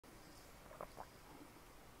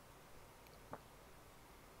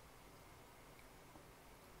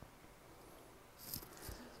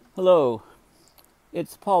Hello,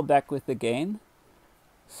 it's Paul Beckwith again.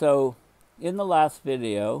 So, in the last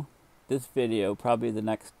video, this video, probably the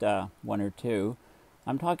next one or two,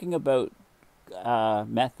 I'm talking about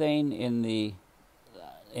methane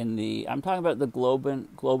I'm talking about the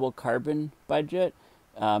global carbon budget,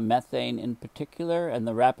 methane in particular, and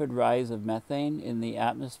the rapid rise of methane in the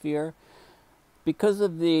atmosphere. Because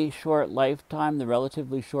of the short lifetime, the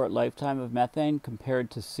relatively short lifetime of methane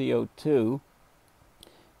compared to CO2,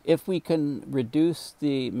 if we can reduce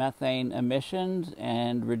the methane emissions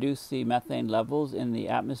and reduce the methane levels in the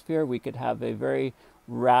atmosphere, we could have a very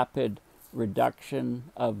rapid reduction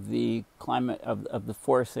of the climate of the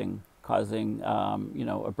forcing causing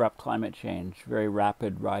abrupt climate change, very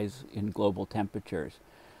rapid rise in global temperatures.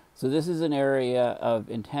 So this is an area of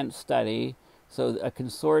intense study. So a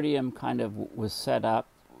consortium kind of was set up,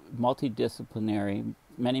 multidisciplinary,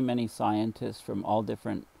 many scientists from all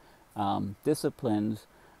different disciplines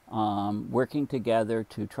working together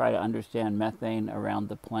to try to understand methane around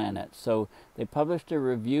the planet. So they published a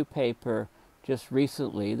review paper just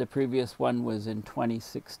recently. The previous one was in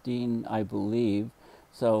 2016, I believe.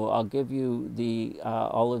 So I'll give you the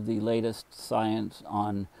all of the latest science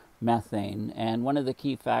on methane. And one of the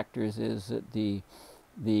key factors is that the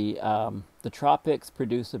tropics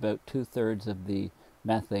produce about 2/3 of the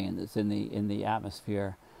methane that's in the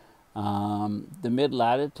atmosphere. The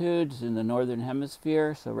mid-latitudes in the northern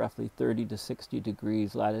hemisphere, so roughly 30 to 60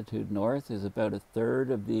 degrees latitude north, is about 1/3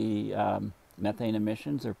 of the methane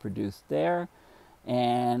emissions are produced there,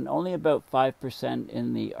 and only about 5%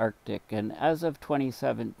 in the Arctic. And as of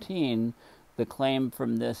 2017, the claim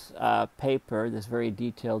from this paper, this very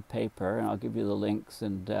detailed paper, and I'll give you the links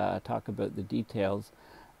and talk about the details,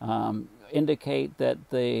 indicate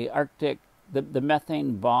that the Arctic, the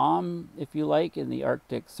methane bomb, if you like, in the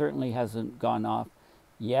Arctic certainly hasn't gone off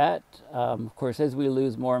yet. Of course, as we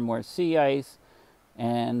lose more and more sea ice,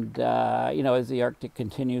 and as the Arctic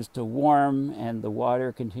continues to warm and the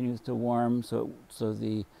water continues to warm, so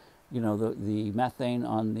the methane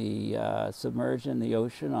on the submersion, the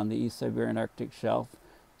ocean on the East Siberian Arctic shelf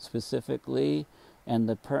specifically, and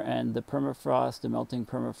the permafrost, the melting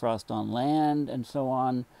permafrost on land, and so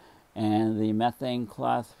on, and the methane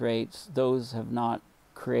cloth rates, those have not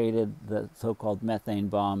created the so-called methane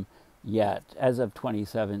bomb yet, as of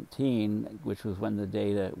 2017, which was when the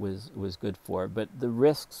data was good for. But the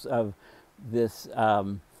risks of this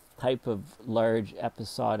type of large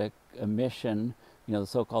episodic emission, the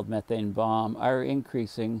so-called methane bomb, are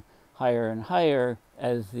increasing higher and higher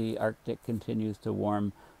as the Arctic continues to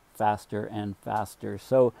warm faster and faster.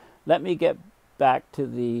 So let me get back to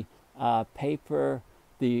the paper,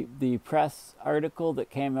 the press article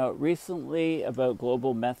that came out recently about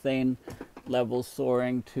global methane levels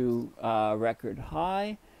soaring to record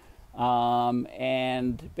high.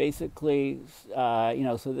 And basically,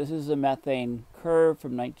 so this is a methane curve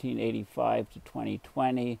from 1985 to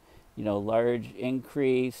 2020, large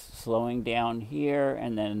increase, slowing down here,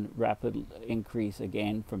 and then rapid increase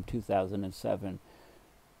again from 2007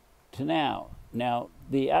 to now. Now,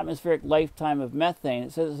 the atmospheric lifetime of methane,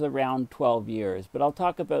 it says it's around 12 years, but I'll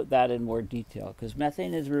talk about that in more detail, because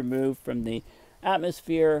methane is removed from the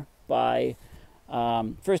atmosphere by,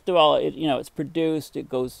 first of all, it's produced,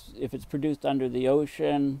 if it's produced under the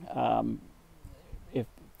ocean, if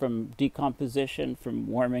from decomposition, from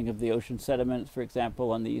warming of the ocean sediments, for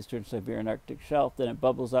example, on the Eastern Siberian Arctic shelf, then it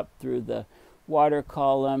bubbles up through the water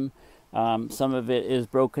column. Some of it is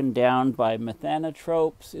broken down by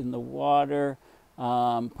methanotropes in the water.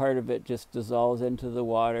 Part of it just dissolves into the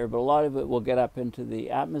water, but a lot of it will get up into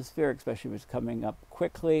the atmosphere, especially if it's coming up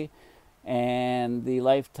quickly. And the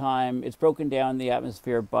lifetime, it's broken down in the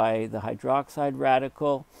atmosphere by the hydroxide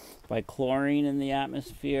radical, by chlorine in the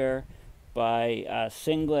atmosphere, by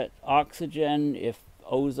singlet oxygen. If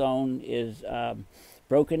ozone is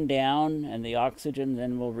broken down, and the oxygen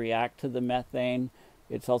then will react to the methane.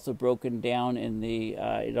 It's also broken down in the,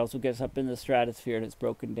 it also gets up in the stratosphere, and it's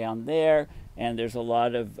broken down there. And there's a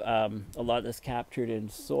lot that's captured in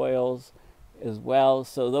soils as well.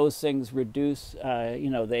 So those things reduce,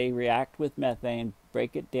 they react with methane,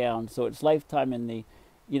 break it down. So its lifetime in the,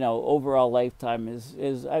 overall lifetime is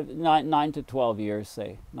 9 to 12 years,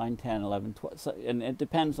 say, 9, 10, 11, 12. So, and it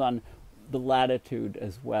depends on the latitude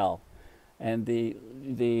as well. And the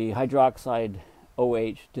hydroxide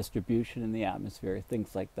OH distribution in the atmosphere,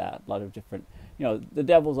 things like that. A lot of different, the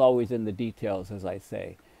devil's always in the details, as I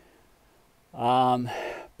say.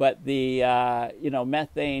 But the,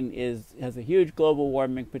 methane has a huge global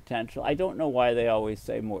warming potential. I don't know why they always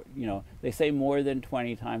say more, they say more than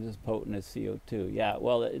 20 times as potent as CO2. Yeah,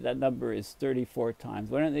 well, that number is 34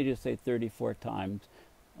 times. Why don't they just say 34 times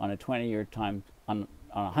on a 20-year time on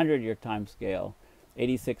a 100-year time scale,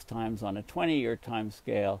 86 times on a 20-year time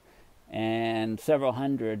scale, and several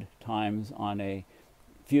hundred times on a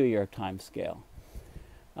few-year time scale.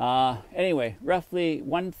 Anyway, roughly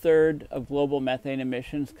 1/3 of global methane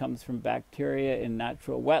emissions comes from bacteria in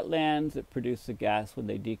natural wetlands that produce the gas when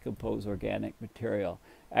they decompose organic material.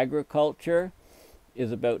 Agriculture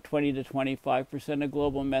is about 20 to 25% of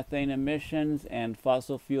global methane emissions, and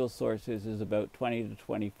fossil fuel sources is about 20 to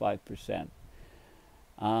 25%.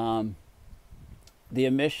 The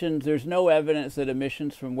emissions, there's no evidence that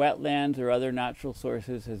emissions from wetlands or other natural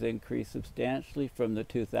sources has increased substantially from the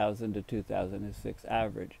 2000 to 2006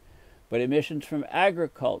 average. But emissions from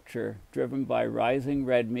agriculture, driven by rising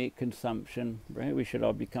red meat consumption, right, we should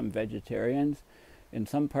all become vegetarians, in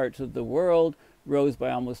some parts of the world, rose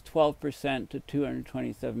by almost 12% to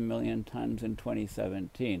 227 million tons in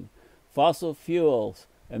 2017. Fossil fuels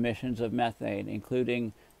emissions of methane,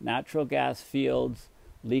 including natural gas fields,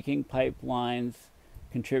 leaking pipelines,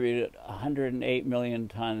 contributed 108 million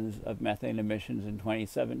tons of methane emissions in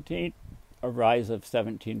 2017, a rise of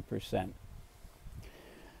 17%.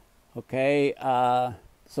 Okay,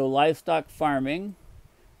 so livestock farming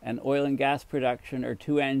and oil and gas production are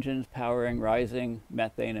two engines powering rising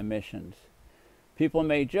methane emissions. People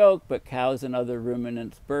may joke, but cows and other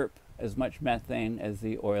ruminants burp as much methane as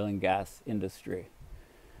the oil and gas industry.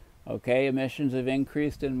 Okay, emissions have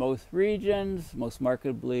increased in most regions, most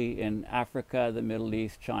markedly in Africa, the Middle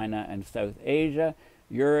East, China, and South Asia.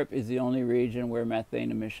 Europe is the only region where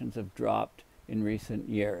methane emissions have dropped in recent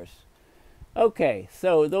years. Okay,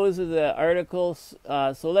 so those are the articles.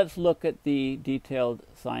 So let's look at the detailed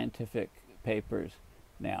scientific papers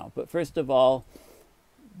now. But first of all,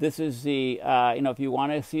 this is the, if you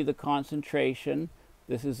want to see the concentration,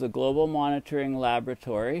 this is the Global Monitoring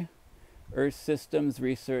Laboratory, Earth Systems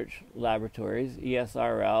Research Laboratories,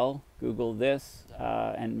 ESRL. Google this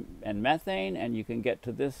and methane, and you can get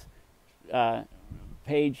to this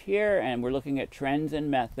page here, and we're looking at trends in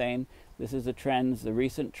methane. This is the trends, the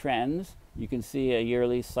recent trends. You can see a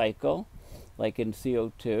yearly cycle, like in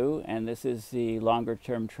CO2, and this is the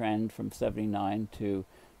longer-term trend from 79 to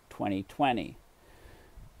 2020.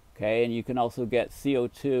 Okay, and you can also get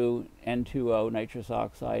CO2, N2O, nitrous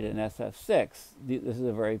oxide, and SF6. This is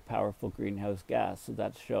a very powerful greenhouse gas, so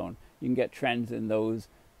that's shown. You can get trends in those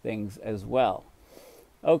things as well.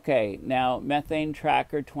 Okay, now Methane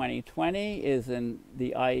Tracker 2020 is in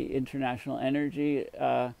the International Energy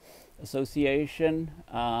Association.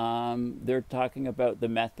 They're talking about the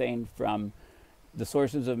methane from the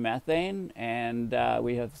sources of methane, and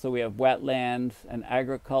we have wetlands and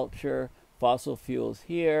agriculture, fossil fuels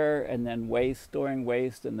here, and then waste, storing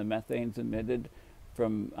waste, and the methane's emitted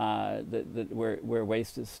from where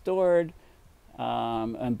waste is stored,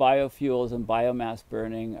 and biofuels and biomass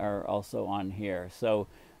burning are also on here. So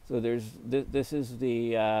this is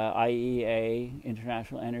the IEA,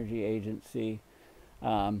 International Energy Agency,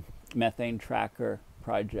 Methane Tracker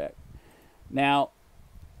project. Now,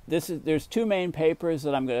 there's two main papers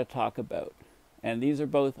that I'm going to talk about, and these are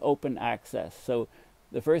both open access. So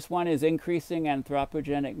the first one is Increasing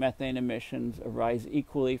Anthropogenic Methane Emissions Arise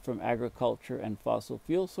Equally from Agriculture and Fossil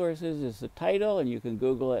Fuel Sources is the title, and you can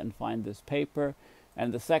Google it and find this paper.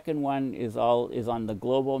 And the second one is on the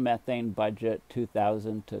Global Methane Budget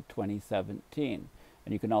 2000 to 2017.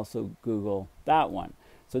 And you can also Google that one.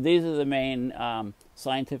 So these are the main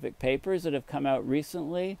scientific papers that have come out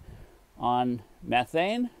recently on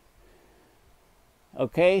methane.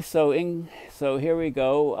 Okay, so here we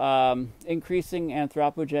go. Increasing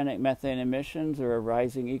anthropogenic methane emissions are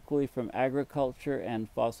arising equally from agriculture and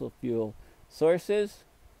fossil fuel sources.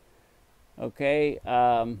 Okay,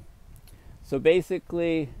 so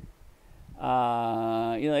basically,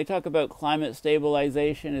 they talk about climate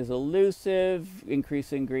stabilization is elusive,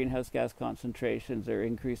 increasing greenhouse gas concentrations are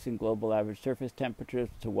increasing global average surface temperatures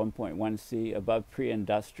to 1.1 C above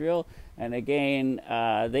pre-industrial. And again,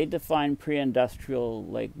 they define pre-industrial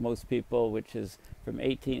like most people, which is from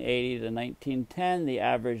 1880 to 1910, the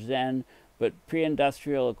average then. But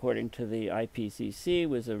pre-industrial, according to the IPCC,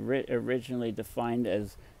 was originally defined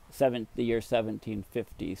as the year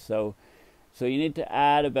 1750. So you need to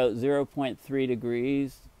add about 0.3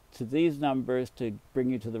 degrees to these numbers to bring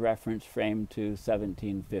you to the reference frame to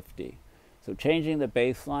 1750. So changing the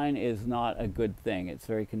baseline is not a good thing. It's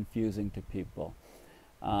very confusing to people.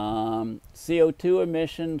 CO2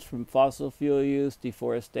 emissions from fossil fuel use,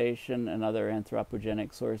 deforestation, and other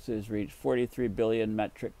anthropogenic sources reached 43 billion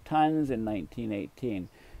metric tons in 1918.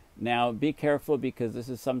 Now, be careful, because this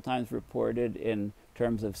is sometimes reported in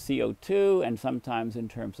terms of CO2 and sometimes in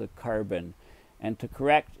terms of carbon. And to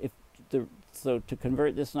correct, if the so to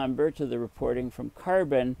convert this number to the reporting from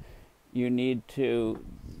carbon, you need to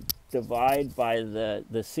divide by the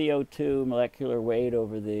CO2 molecular weight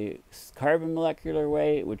over the carbon molecular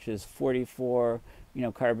weight, which is 44,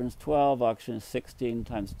 carbon's 12, oxygen is 16,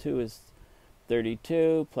 times 2 is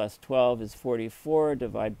 32, plus 12 is 44,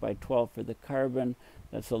 divide by 12 for the carbon,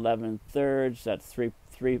 that's 11 thirds, that's 3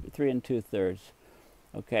 and 2 thirds.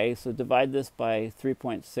 Okay, so divide this by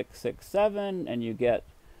 3.667 and you get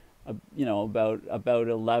about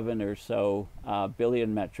 11 or so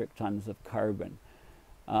billion metric tons of carbon.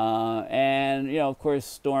 And of course,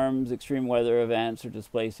 storms, extreme weather events are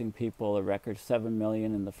displacing people, a record 7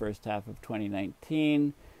 million in the first half of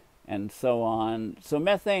 2019, and so on. So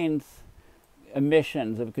methane's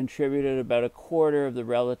emissions have contributed about a quarter of the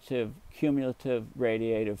relative cumulative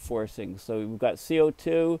radiative forcing. So we've got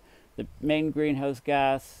CO2, the main greenhouse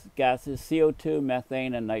gases, CO2,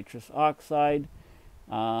 methane, and nitrous oxide.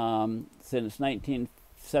 Since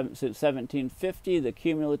 1750, the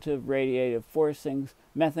cumulative radiative forcings,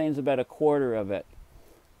 methane's about a quarter of it.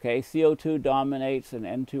 Okay, CO2 dominates and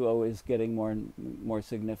N2O is getting more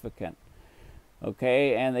significant.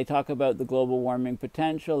 Okay, and they talk about the global warming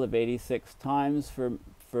potential of 86 times for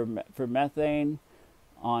methane.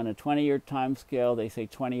 On a 20-year time scale, they say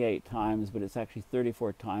 28 times, but it's actually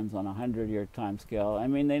 34 times on a 100-year time scale. I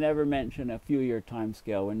mean, they never mention a few-year time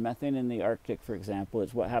scale. When methane in the Arctic, for example,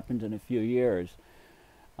 it's what happens in a few years.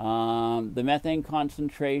 The methane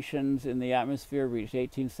concentrations in the atmosphere reached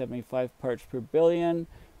 1875 parts per billion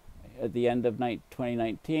at the end of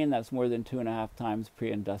 2019. That's more than 2.5 times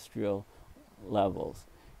pre-industrial levels.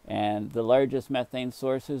 And the largest methane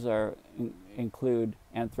sources include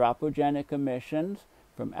anthropogenic emissions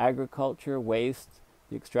from agriculture, waste,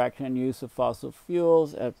 the extraction and use of fossil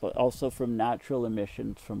fuels, but also from natural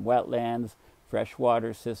emissions from wetlands,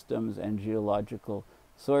 freshwater systems, and geological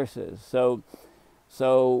sources. So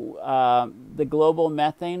the global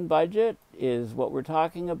methane budget is what we're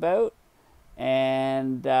talking about,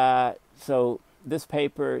 and so this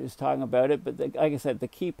paper is talking about it. But like I said, the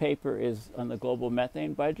key paper is on the global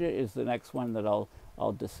methane budget is the next one that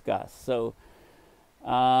I'll discuss. So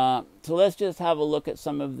let's just have a look at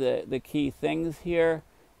some of the key things here.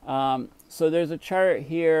 So there's a chart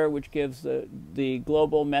here which gives the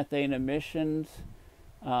global methane emissions.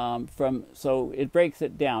 So it breaks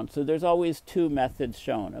it down. So there's always two methods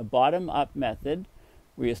shown. A bottom-up method,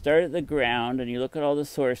 where you start at the ground and you look at all the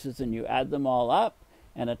sources and you add them all up,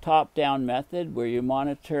 and a top-down method where you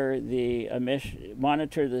monitor the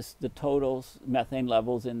total methane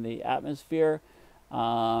levels in the atmosphere.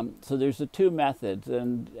 So there's the two methods,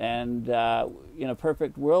 and in a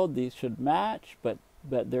perfect world these should match, but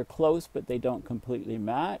they're close, but they don't completely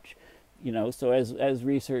match. So as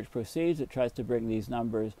research proceeds, it tries to bring these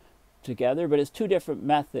numbers together, but it's two different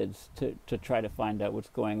methods to try to find out what's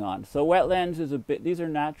going on. So wetlands is these are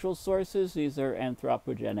natural sources, these are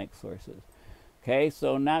anthropogenic sources. Okay,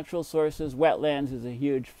 so natural sources, wetlands is a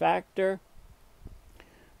huge factor.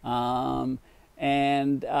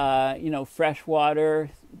 Fresh water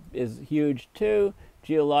is huge too.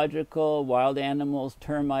 Geological, wild animals,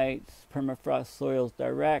 termites, permafrost soils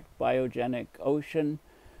direct, biogenic ocean.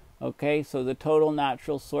 Okay, so the total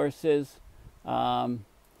natural sources, and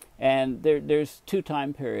there's two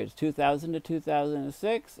time periods, 2000 to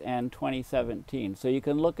 2006 and 2017. So you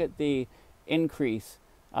can look at the increase.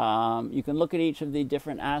 You can look at each of the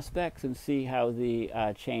different aspects and see how the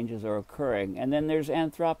changes are occurring. And then there's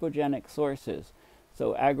anthropogenic sources,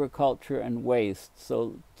 so agriculture and waste.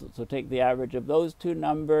 So take the average of those two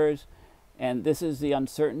numbers, and this is the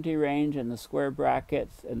uncertainty range in the square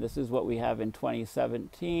brackets, and this is what we have in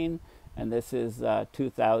 2017, and this is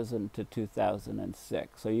 2000 to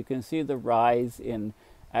 2006. So you can see the rise in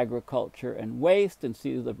agriculture and waste and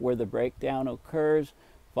see where the breakdown occurs.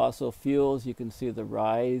 Fossil fuels, you can see the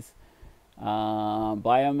rise.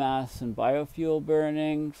 Biomass and biofuel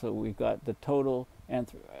burning, so we've got the total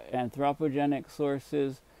anthropogenic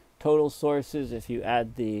sources, total sources if you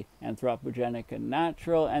add the anthropogenic and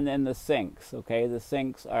natural, and then the sinks. Okay, the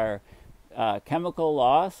sinks are chemical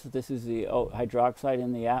loss. This is the hydroxide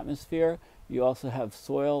in the atmosphere. You also have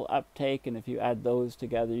soil uptake, and if you add those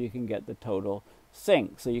together, you can get the total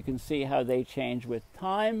sink. So you can see how they change with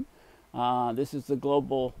time. This is the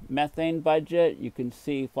global methane budget. You can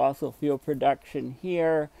see fossil fuel production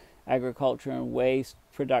here, agriculture and waste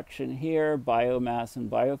production here, biomass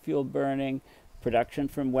and biofuel burning, production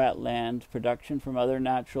from wetlands, production from other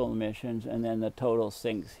natural emissions, and then the total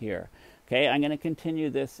sinks here. Okay, I'm going to continue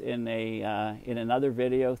this in another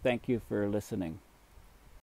video. Thank you for listening.